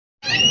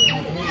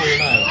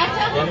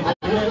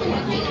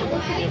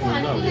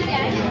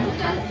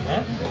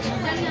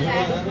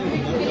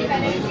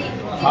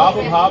भाव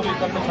भाव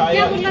एकत्र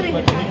छाया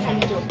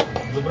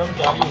जो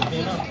ब्रह्मचारी होते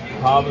हैं ना,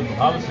 भाव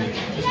भाव से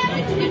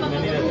स्त्री में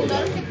नहीं रहते,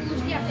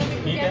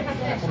 ठीक है,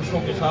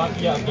 पुरुषों के साथ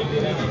या अकेले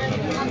रहना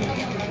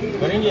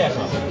करेंगे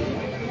ऐसा।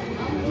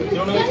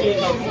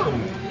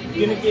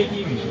 तिनके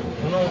की भी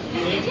सुनो,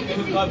 एक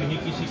तिनका भी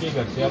किसी के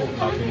घर से अब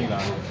उठा के नहीं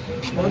लाना,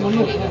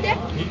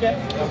 ठीक है।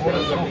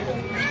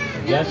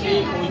 जैसे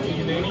कोई चीज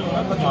लेनी हो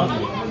ना तो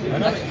है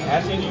ना,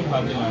 ऐसे नहीं उठा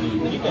के लानी,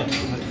 ठीक है।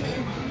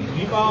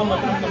 विवाह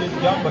मतलब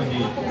क्या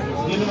बढ़ी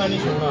दिन में नहीं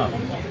सुनना,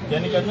 क्या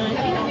नहीं करना है।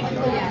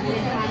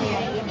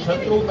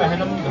 शत्रु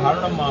पहनम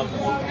धारणम माप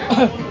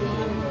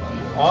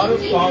और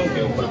पाँव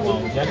के ऊपर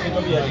पाँव, जैसे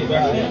कभी ऐसे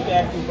बैठते हैं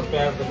पैर के ऊपर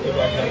पैर रख के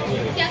बैठ जाते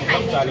हैं,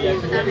 सब सारी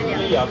ऐसी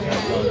यही आसन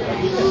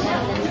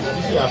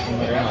इसी आसन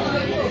में रहना।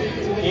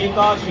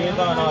 एका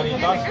श्वेता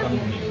नारिका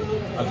स्कंधी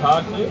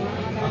अर्थात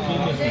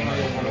अकेले सुनना,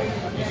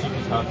 किसी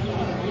के साथ नहीं,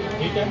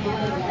 ठीक है।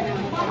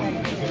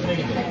 कितने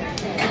की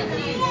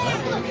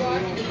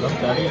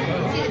ब्रह्मचारी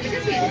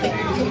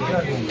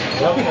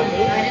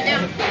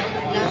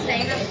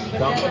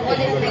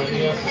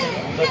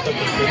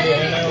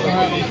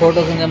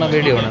फोटो खींचना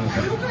वीडियो बनाना,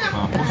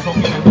 हाँ, पुरुषों की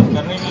मदद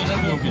करने में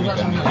स्त्रियों की नहीं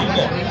करनी, ठीक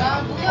है।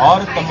 और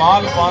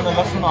तमाल पान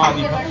लहसुन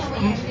आदि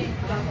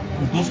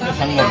दुष्ट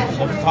संगम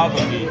सब खा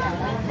करके,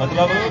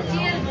 मतलब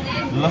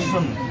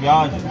लहसुन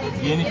प्याज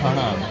ये नहीं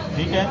खाना,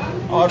 ठीक है।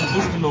 और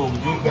दुष्ट लोग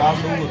जो खराब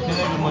लोग होते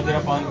हैं जो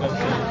मदिरा पान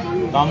करते हैं,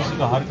 तामसिक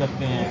आहार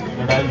करते हैं,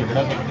 लड़ाई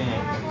झगड़ा करते हैं,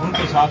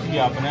 उनके साथ भी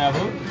आपने अब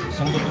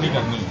संगत नहीं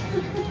करनी है,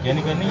 क्या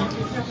नहीं करनी है,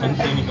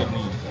 संगति नहीं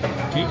करनी है,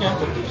 ठीक है।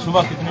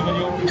 सुबह कितने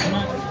बजे उठना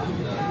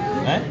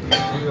है,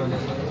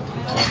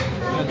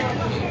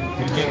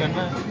 फिर क्या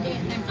करना है,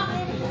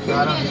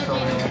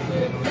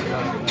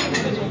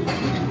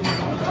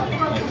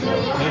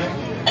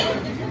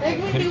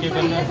 फिर क्या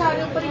करना है,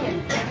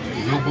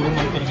 जो गुरु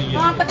मंत्र दिया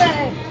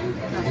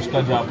उसका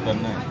जाप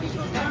करना है।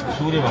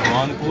 सूर्य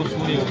भगवान को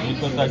सूर्य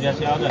निकलता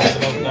जैसे आधा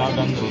निकला होता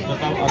आधा अंदर होता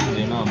था, अर्घ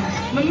देना,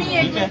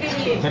 ठीक है।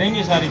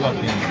 करेंगे सारी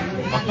बातें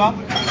पक्का,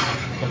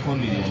 तो खोल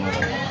लीजिए हमारा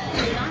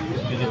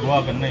ये दुआ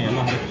करना है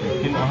ना,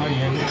 फिर वहाँ ही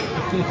है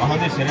वहाँ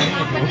से शरण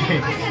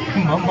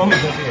नहीं मम्मा भी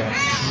करते हैं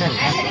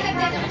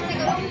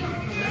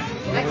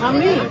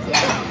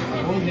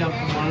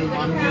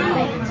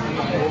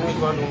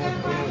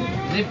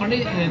नहीं पढ़े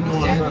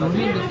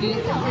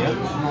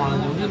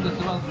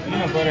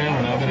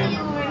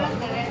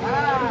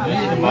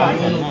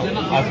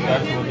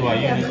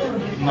दवाई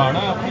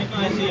नहाना अपने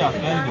ऐसे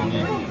आस्ता ही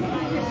धोने,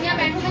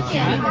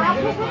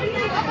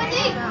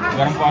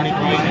 गर्म पानी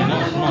पवाई नहीं ना,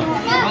 सुना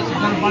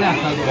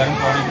गर्म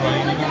पानी पवाई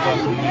नहीं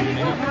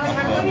ना,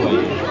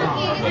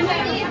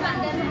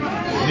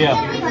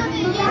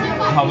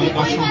 हवल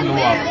का शुभ लो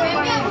आप।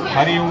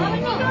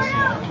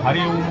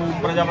 हरि ओम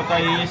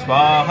प्रजापतये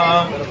स्वाहा,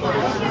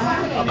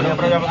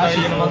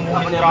 प्रजापतये नमः,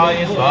 मित्राय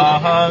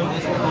स्वाहा,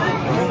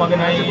 ओम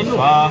अग्नये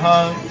स्वाहा,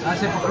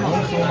 ओम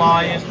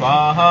सोमाय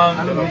स्वाहा,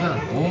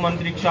 ओम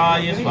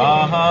अंतरिक्षाय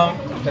स्वाहा।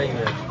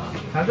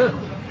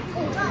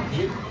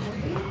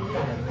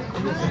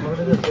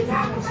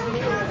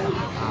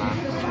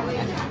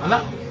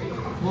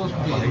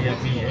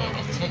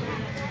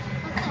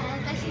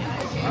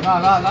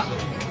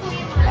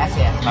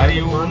 हरि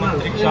ओम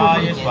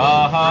अंतरिक्षाय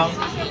स्वाहा,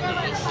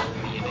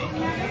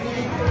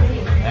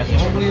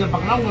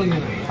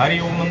 हरि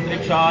ओम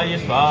अंतरिक्षाय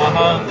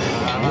स्वाहा,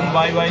 ओम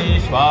वायवे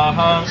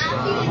स्वाहा,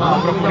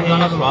 ओम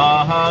ब्रह्मणे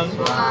स्वाहा,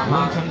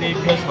 ओम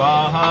छंदेभ्य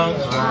स्वाहा,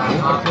 ओम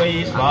पृथ्वी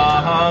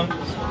स्वाहा,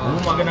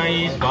 ओम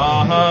अग्नये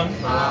स्वाहा,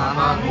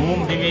 ओम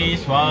दिवे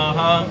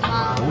स्वाहा,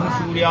 ओम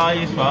सूर्याय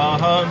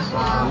स्वाहा,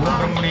 ओम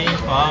ब्रह्मणे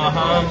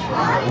स्वाहा,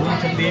 ओम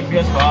छंदेभ्य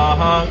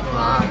स्वाहा,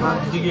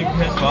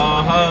 दिगेभ्य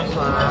स्वाहा,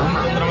 ओम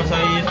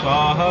चंद्रमसाय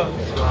स्वाहा,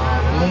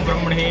 ओम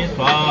ब्रह्मणे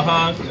स्वाहा,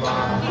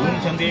 ओम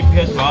छंदेभ्य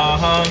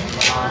स्वाहा,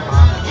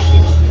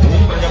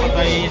 ओम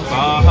प्रजापतये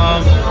स्वाहा,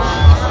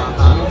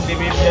 ओम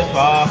दिवेभ्य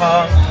स्वाहा,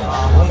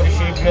 ओम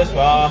ऋषिभ्य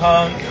स्वाहा,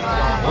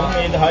 ओम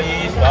मेधाये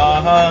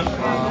स्वाहा,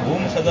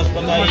 ओम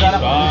सदस्पतये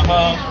स्वाहा,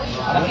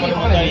 ओम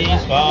अनुमतये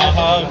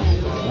स्वाहा,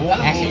 ओम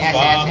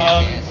स्वाहा,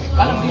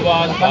 ओम भुवा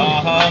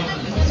स्वाहा,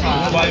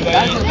 ओम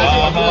वायवे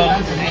स्वाहा,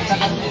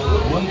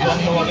 ओम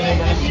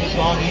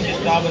स्वामी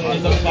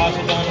चित्तावन्नितं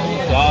शाश्वतं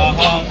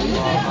स्वाहा,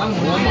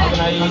 ओम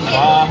अग्नये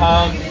स्वाहा,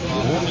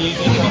 ओम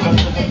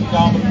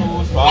एकेकामृतो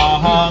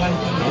स्वाहा,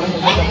 ओम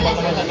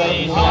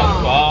जगन्मतये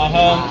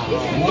स्वाहा,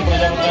 ओम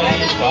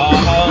प्रजापतये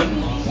स्वाहा,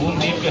 ओम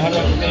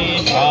दीप्यहरते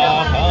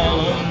स्वाहा।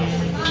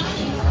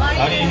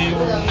 हरि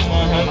ओम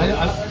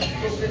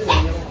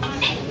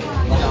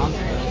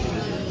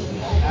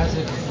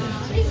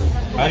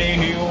हरि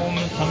ओम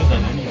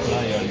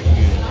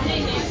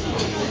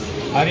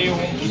हरि ओम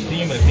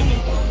स्टीम रखेंगे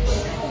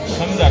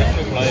समझा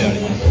रखने खिलाया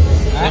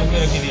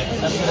रखी दिया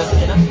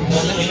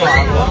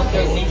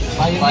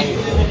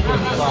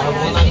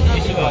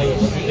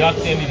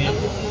जागते नहीं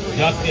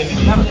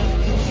दिया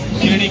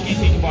सीढ़ी की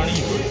पानी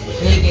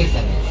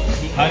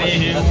हरि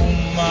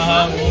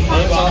ओम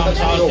देवानां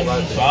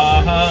शास्त्रं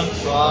स्वाहा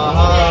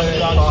स्वाहा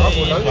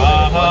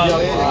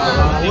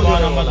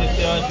देवानां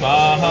आदित्य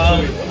स्वाहा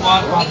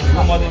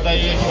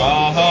आदित्य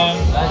स्वाहा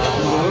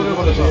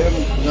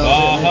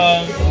स्वाहा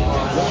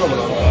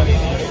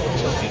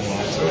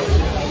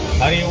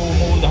हरि ओम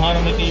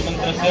ऊर्ध्वाधरमिति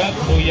मंत्रस्य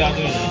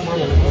सोयादि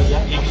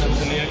एक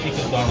श्लोक ले एक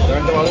दाना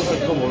रंड वाले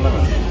को बोलना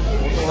है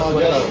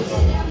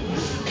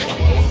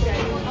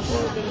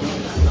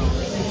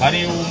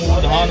हरि ओम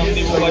ऊर्ध्वाधरम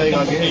दिवो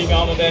वज्रम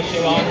श्रीव्याम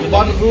वैश्यवान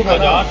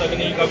प्रजात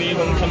अग्नि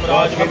कबीरं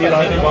सम्राज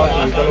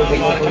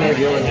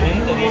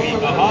जनित देवी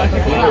कहा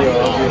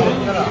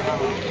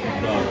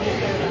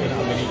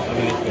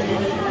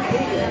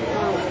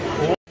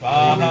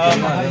स्वाहा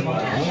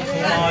ओम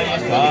सोमाय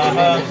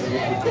स्वाहा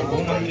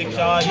ओम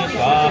अंतरिक्षाय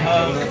स्वाहा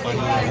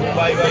ओम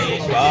वायवे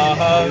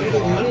स्वाहा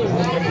ओम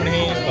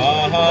ब्रह्मणे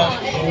स्वाहा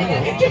ओम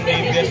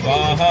चंद्रेभ्य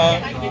स्वाहा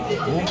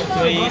ओम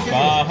पृथ्वी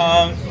स्वाहा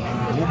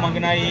ओम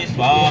अग्नये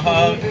स्वाहा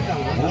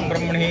ओम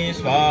ब्रह्मणे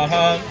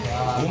स्वाहा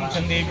ओम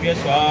चंद्रेभ्य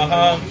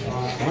स्वाहा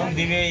ओम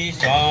दिवे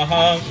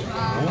स्वाहा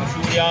ओम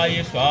सूर्याय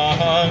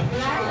स्वाहा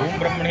ओम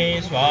ब्रह्मणे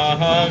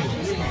स्वाहा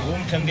ओम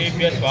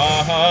चंद्रेभ्य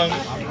स्वाहा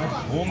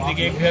ओम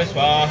दिगेभ्य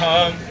स्वाहा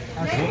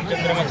ओम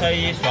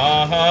चंद्रमसाय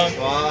स्वाहा ओम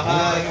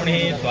ब्रह्मणे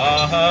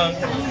स्वाहा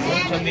ओम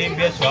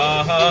चंद्रेभ्य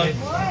स्वाहा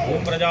ओम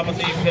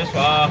प्रजापतिभ्य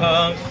स्वाहा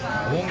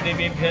ओम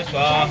देवेभ्य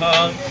स्वाहा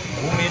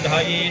ओम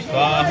मेधाये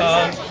स्वाहा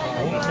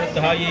ओम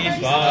श्रद्धाये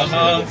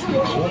स्वाहा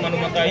ओम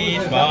अनुमताये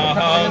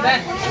स्वाहा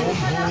ओम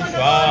भू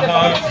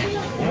स्वाहा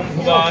ओम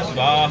भुवा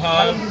स्वाहा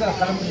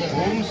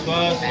ओम स्व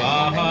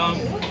स्वाहा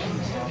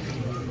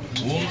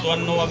ओम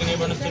त्वन्नो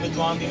अग्निवर्णस्य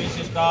विद्वान्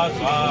दिविशिष्टा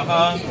स्वाहा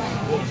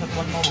ओम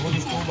सत्वन्नो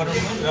भूजिष्ठो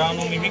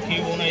वरुणो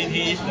मिभिक्षिवो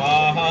नैधि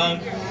स्वाहा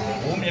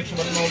ओम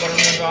यक्षवर्णो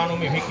वरुणो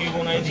मिभिक्षिवो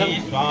नैधि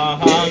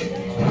स्वाहा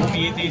ओम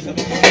येति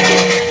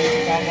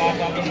सत्वन्नो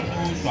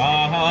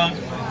स्वाहा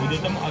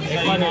उदितम्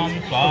अग्नयनां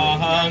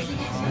स्वाहा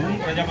ओम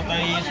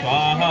प्रजापतये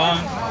स्वाहा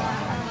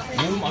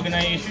ओम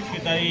अग्नये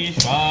शुष्कितये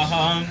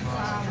स्वाहा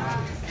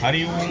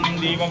हरि ओम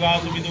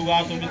देवगातु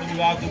विदुगातु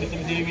विदुगातु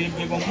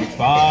विदुदेवीभ्यं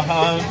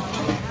स्वाहा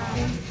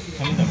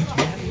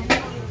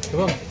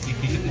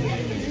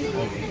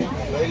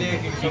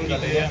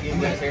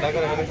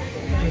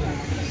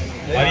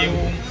हरि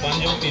ओम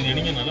पंचवती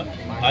देनी है ना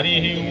हरि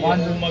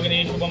ओम अग्नि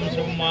शुभम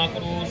शुभम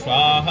माकरो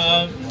स्वाहा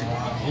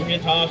ओम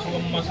यथा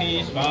शुभम मसी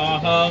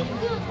स्वाहा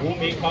ओम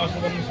एका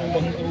शुभम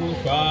शुभम करो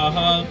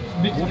स्वाहा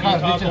ओम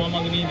यथा शुभम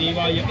अग्नि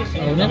देवाय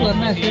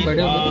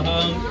स्वाहा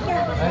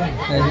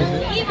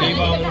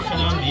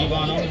देवानुष्णां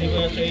देवानां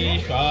दिवसे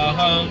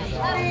स्वाहा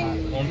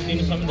और तीन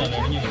समझा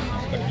लेनी है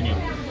कठिन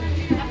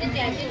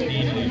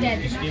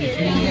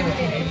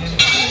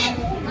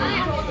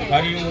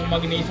हरि ओम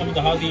अग्नि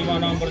समुद्धा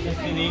देवानां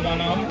प्रशस्ति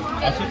देवानां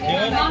असित्य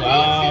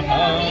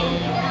स्वाहा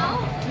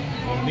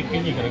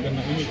दिक्कत नहीं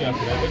करना ये क्या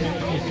करना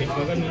इससे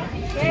करना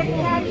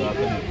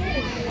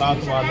सात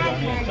बार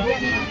लगाने अच्छा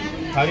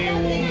हरि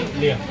ओम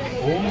ले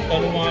ओम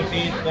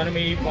तनुमासी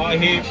तन्मे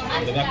पाहे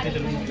लगाते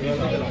चलो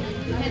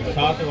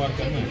सात बार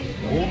करना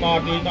ओम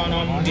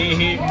आतीतानां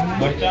देहि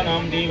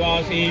वर्चानां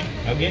देवासी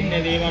अग्न्य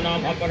देवानां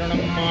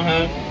अपरणं मह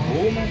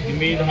ओम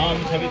मेधां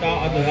सविता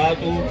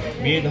अदधातु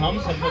मेधां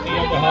सरस्वती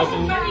अदधातु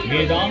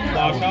मेधां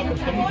दाशा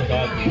पुष्टम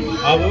दधातु।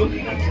 अब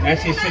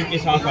ऐसे सिर के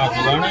साथ आप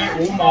गाना है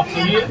ओम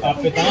आपके लिए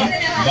आप्यतां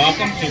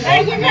वाकम से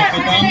आप्यतां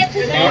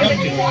प्राणम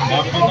से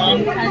आप्यतां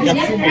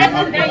चक्षु में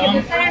आप्यतां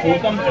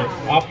कोतम से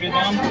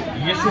आप्यतां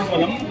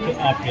यशोबलम से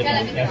आप्यतां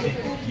ऐसे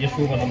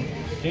यशोबलम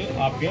से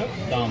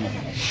आप्यतां।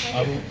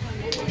 अब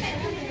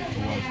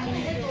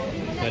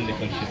पहले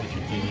कल से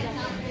छुट्टी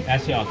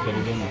ऐसे आप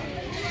करो दोनों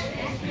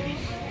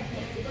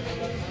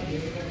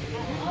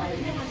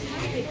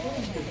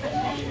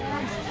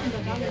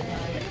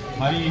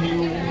हरि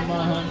ओम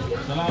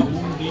सदा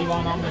ओम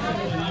देवानां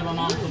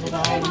देवानां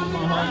सदा ओम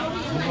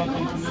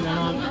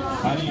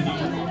हरि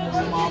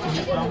ओम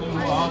आपहित्रां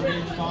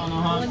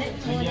भावेतानः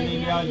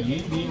श्रीयलीला ये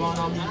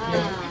देवानां नित्य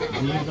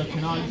ये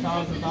दक्षिणादिशा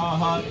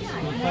कृताः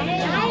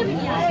उत्तरेण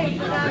ओम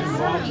आपहित्रां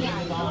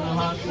भावेतानः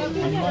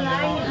अन्वयः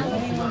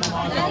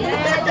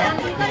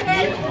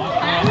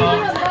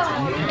ओम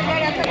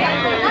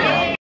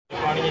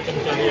पानी में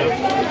चमचा लिया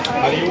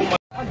हरि ओम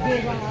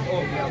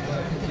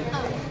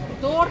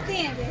दौड़ते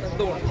हैं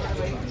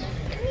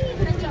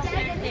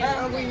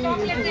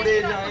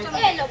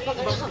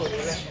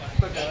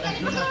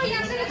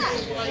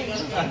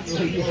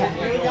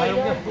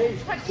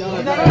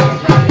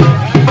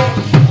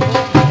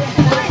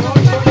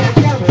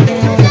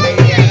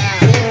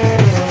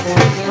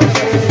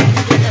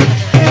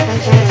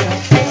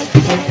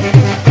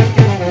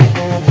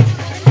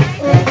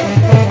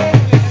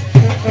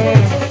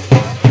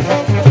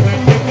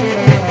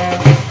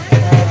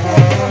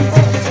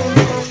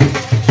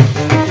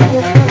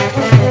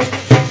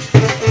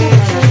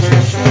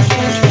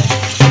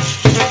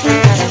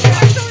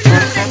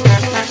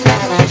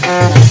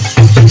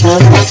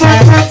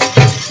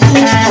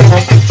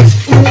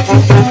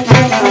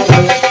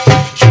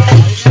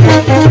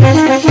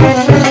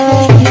Thank you.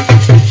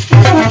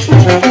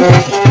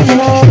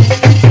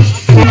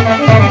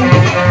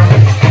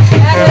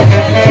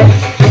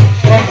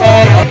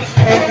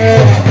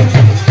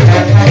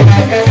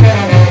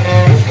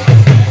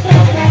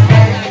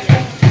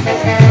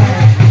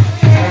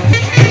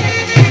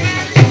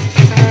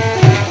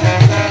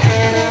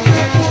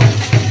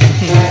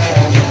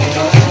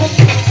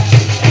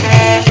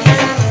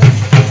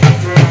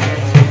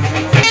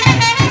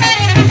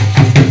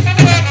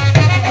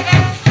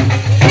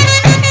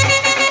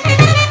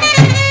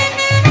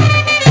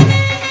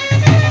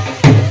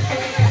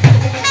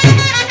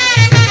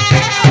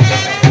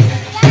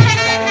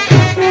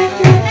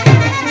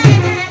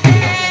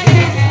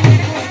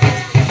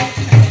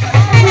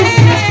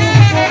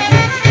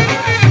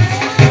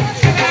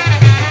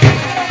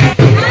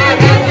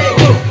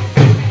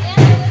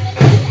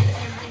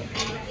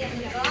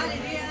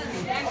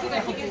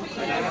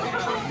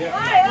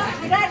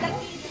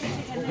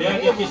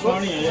 ये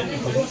किसवानी है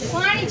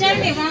पानी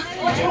चढ़ने का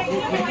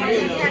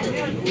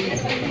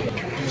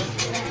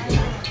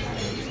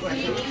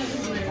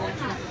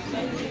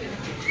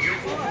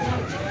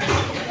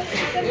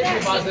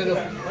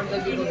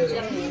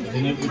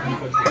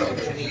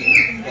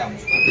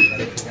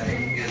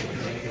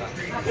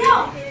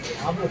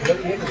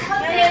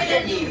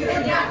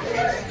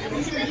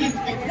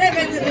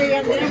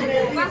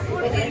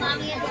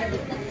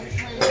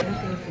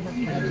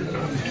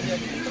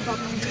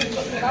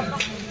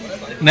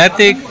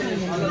नैतिक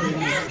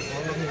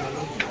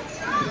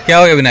क्या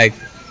हो गया विनायक?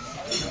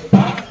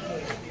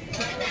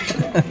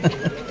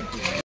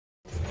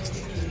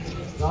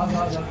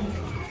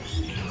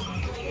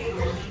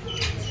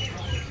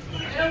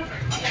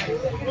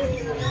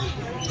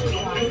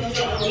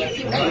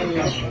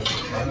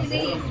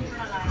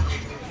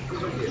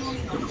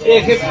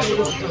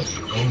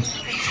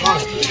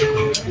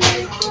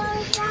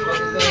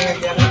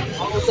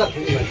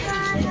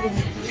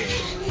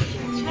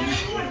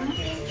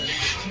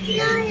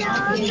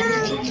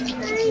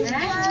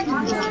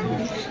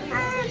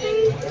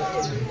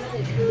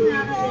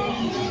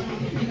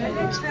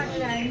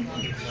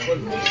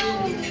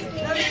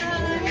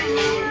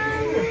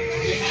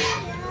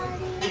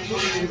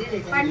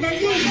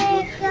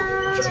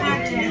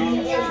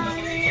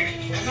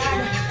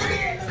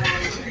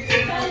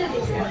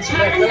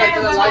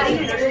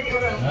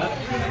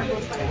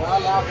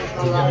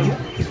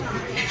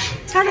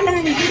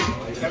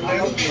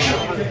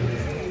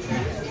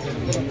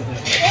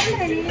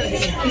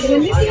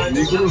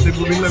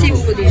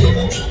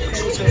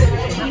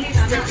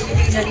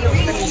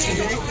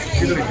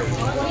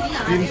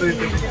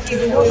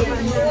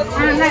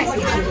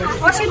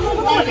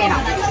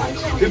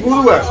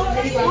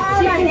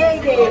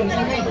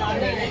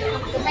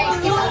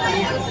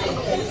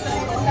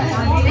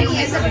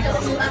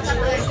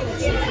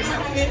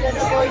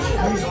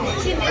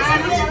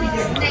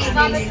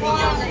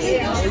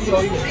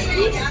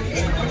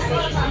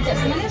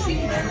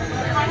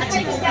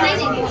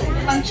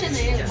 फंक्शन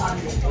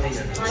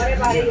है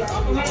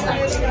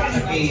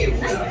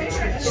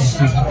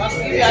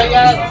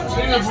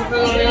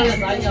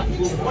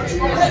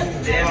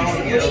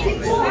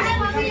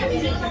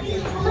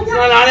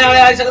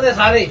आ सकते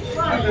सारे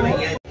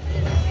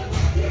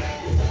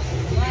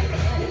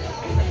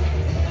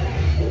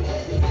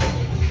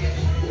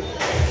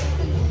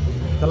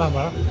चला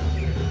बा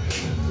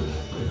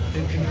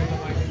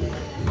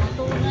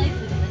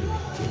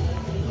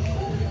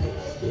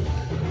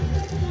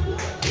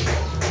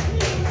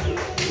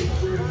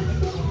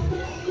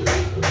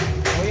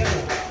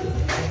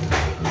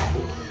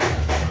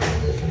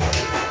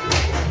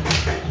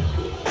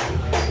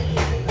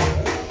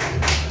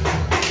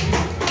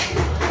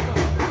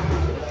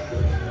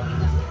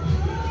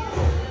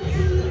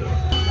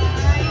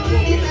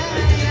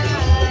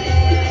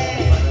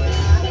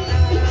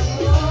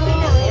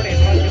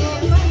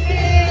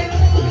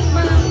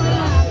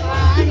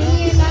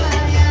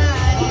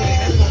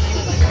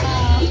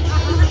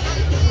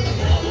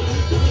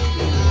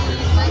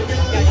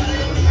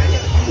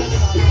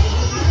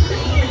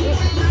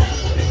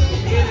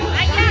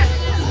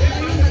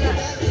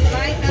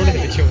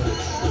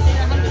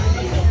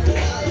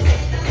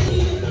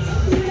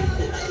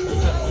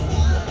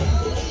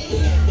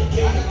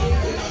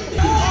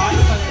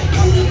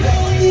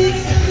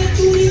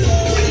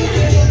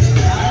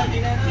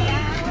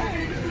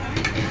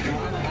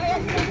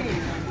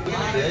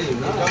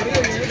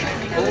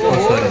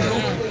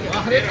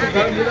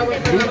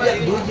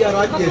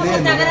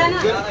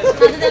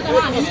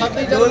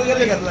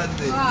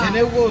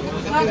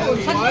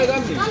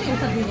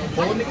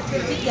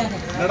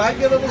लड़ाई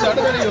के तो छड़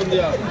नहीं होंगे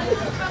यार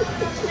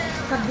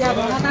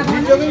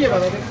जो भी ये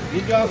बता दे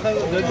ये सर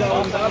जज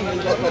आमदार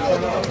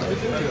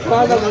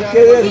हां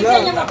बक्खे दे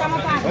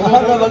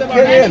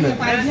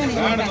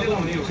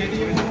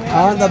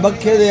हां दा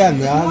बक्खे दे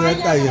हां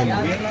रहता ही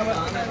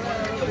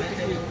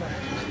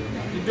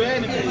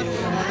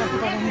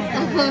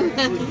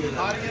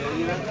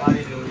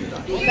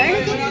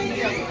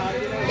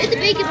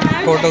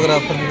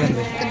फोटोग्राफर भी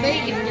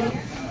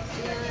रहते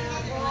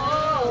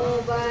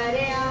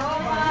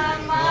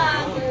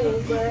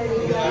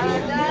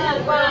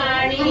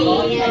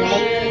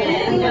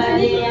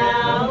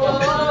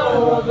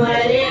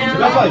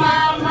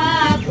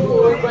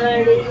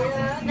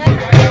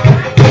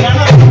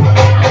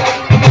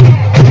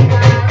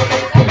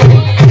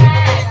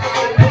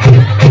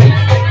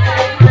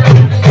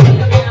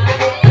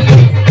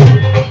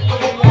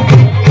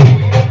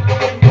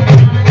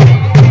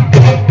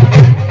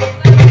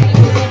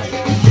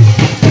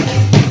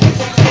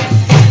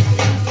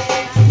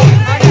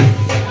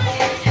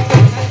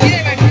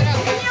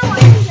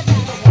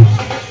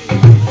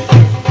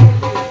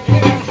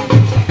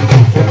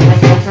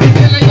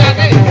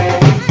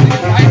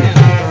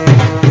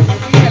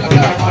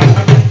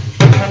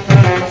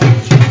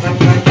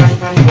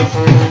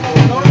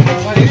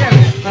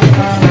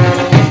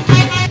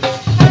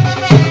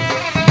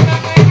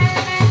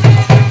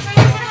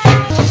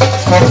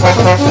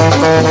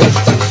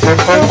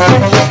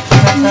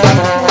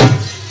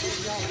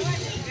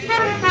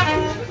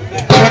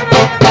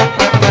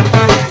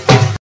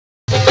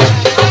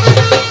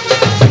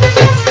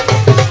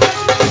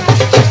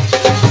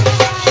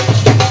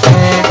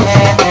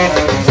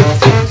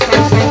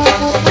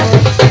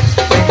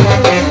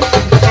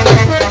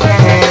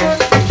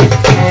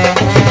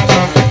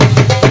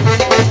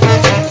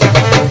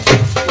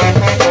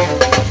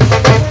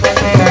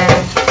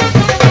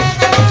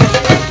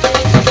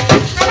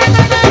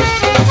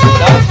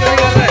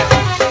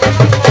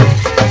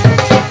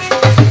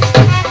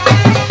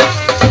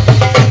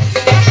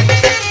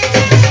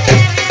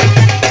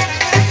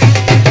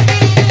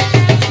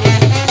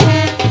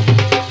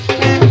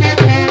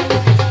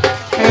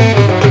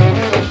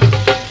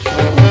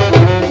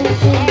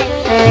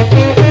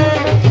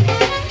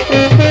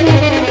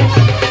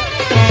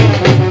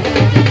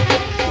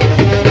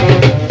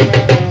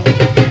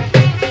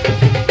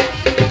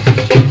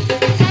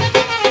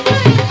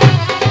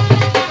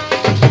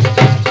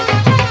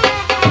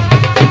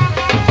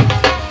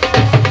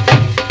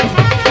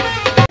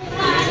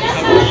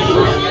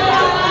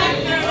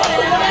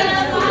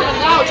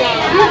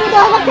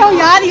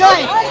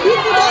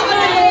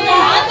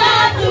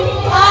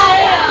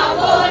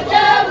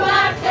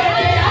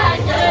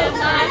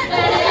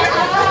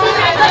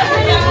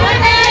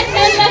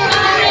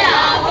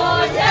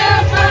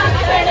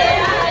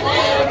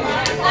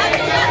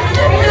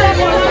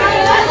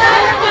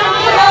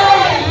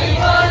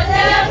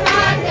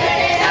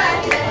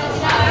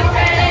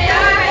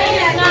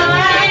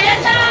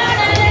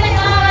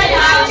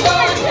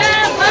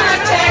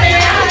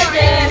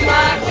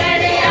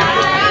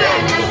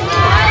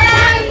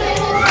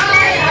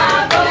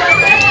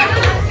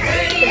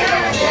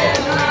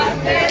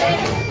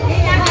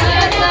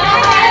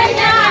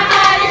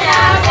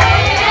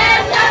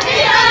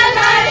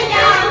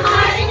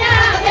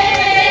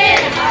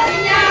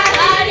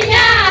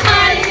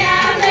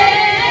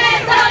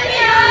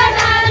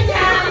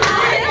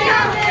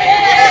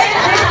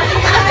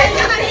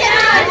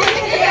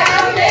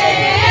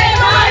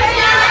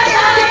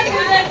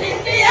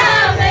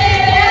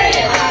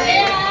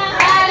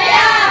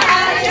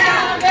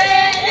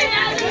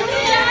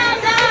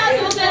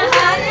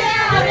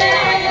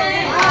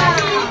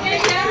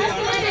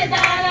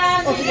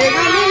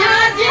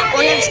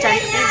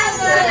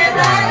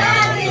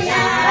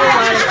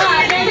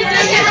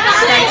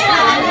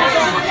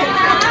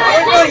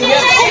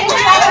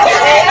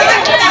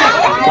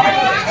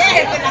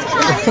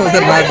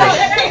उधर बाहर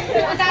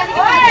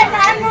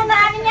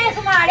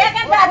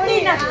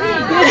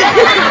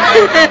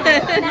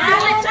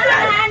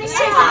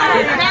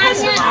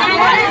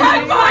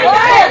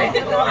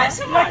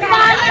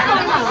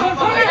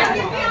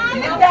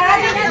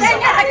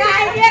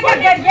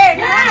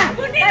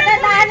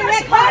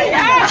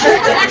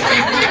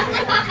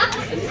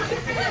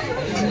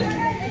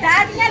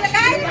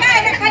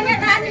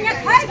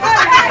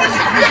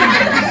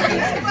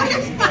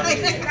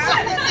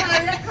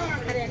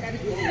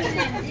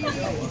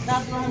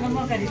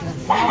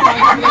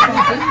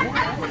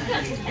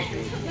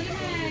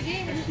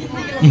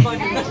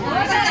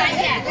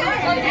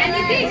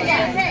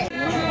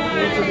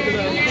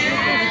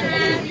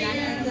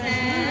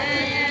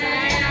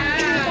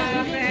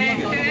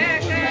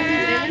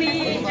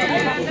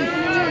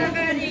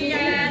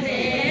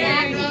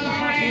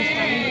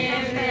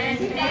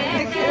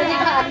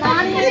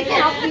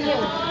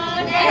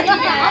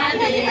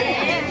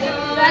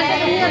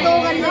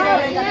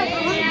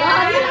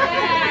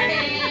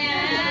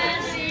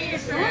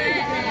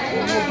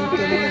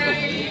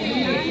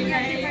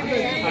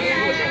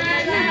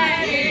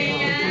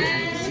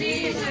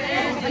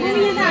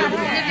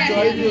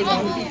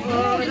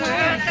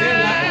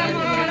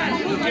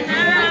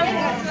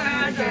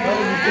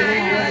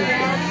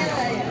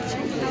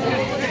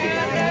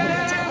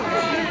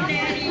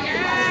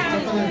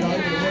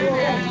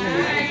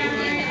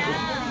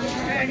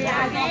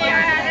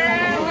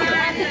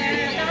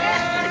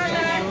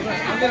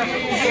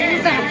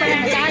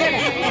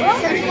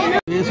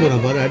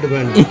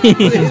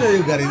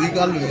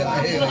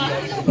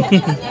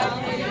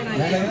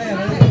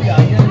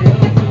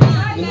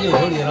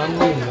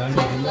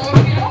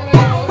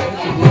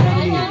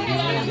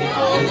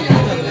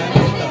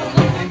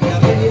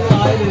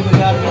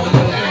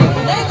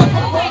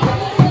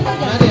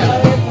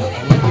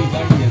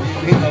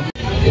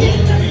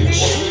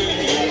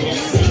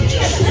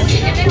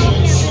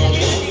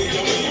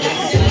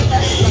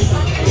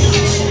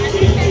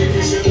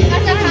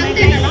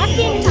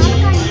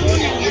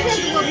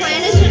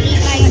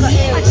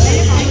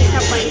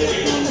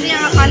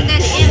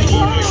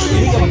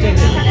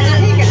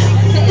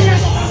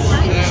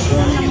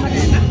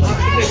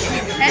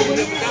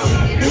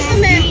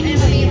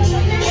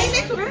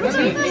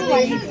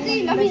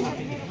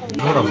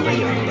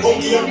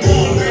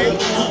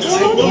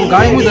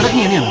गाड़ी में रखी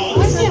है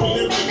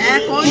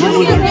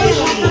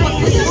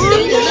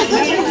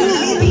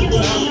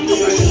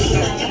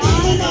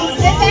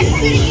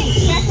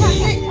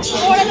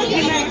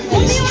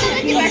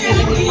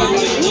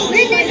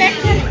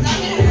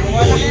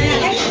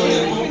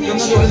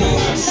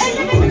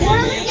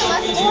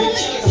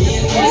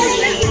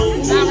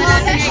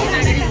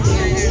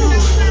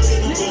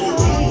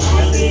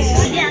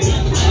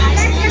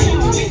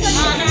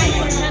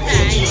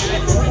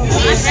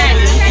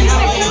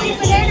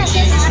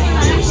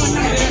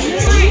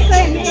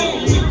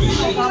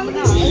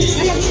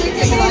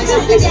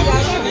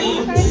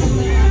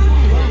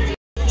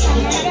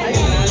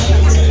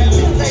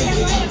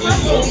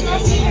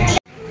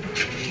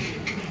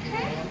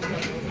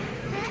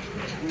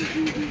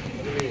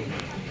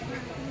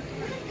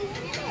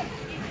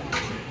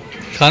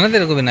खाना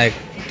तेरे को विनायक?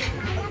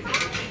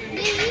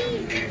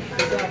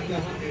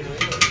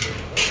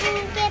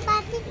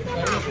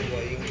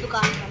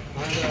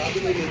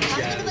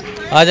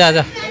 आजा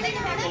आजा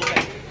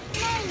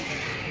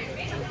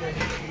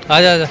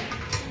आजा आजा।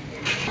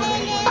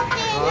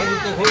 आज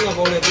तो खोलना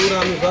पड़े पूरा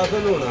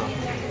अनुशासन होना।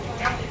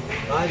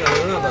 आज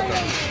होना पता।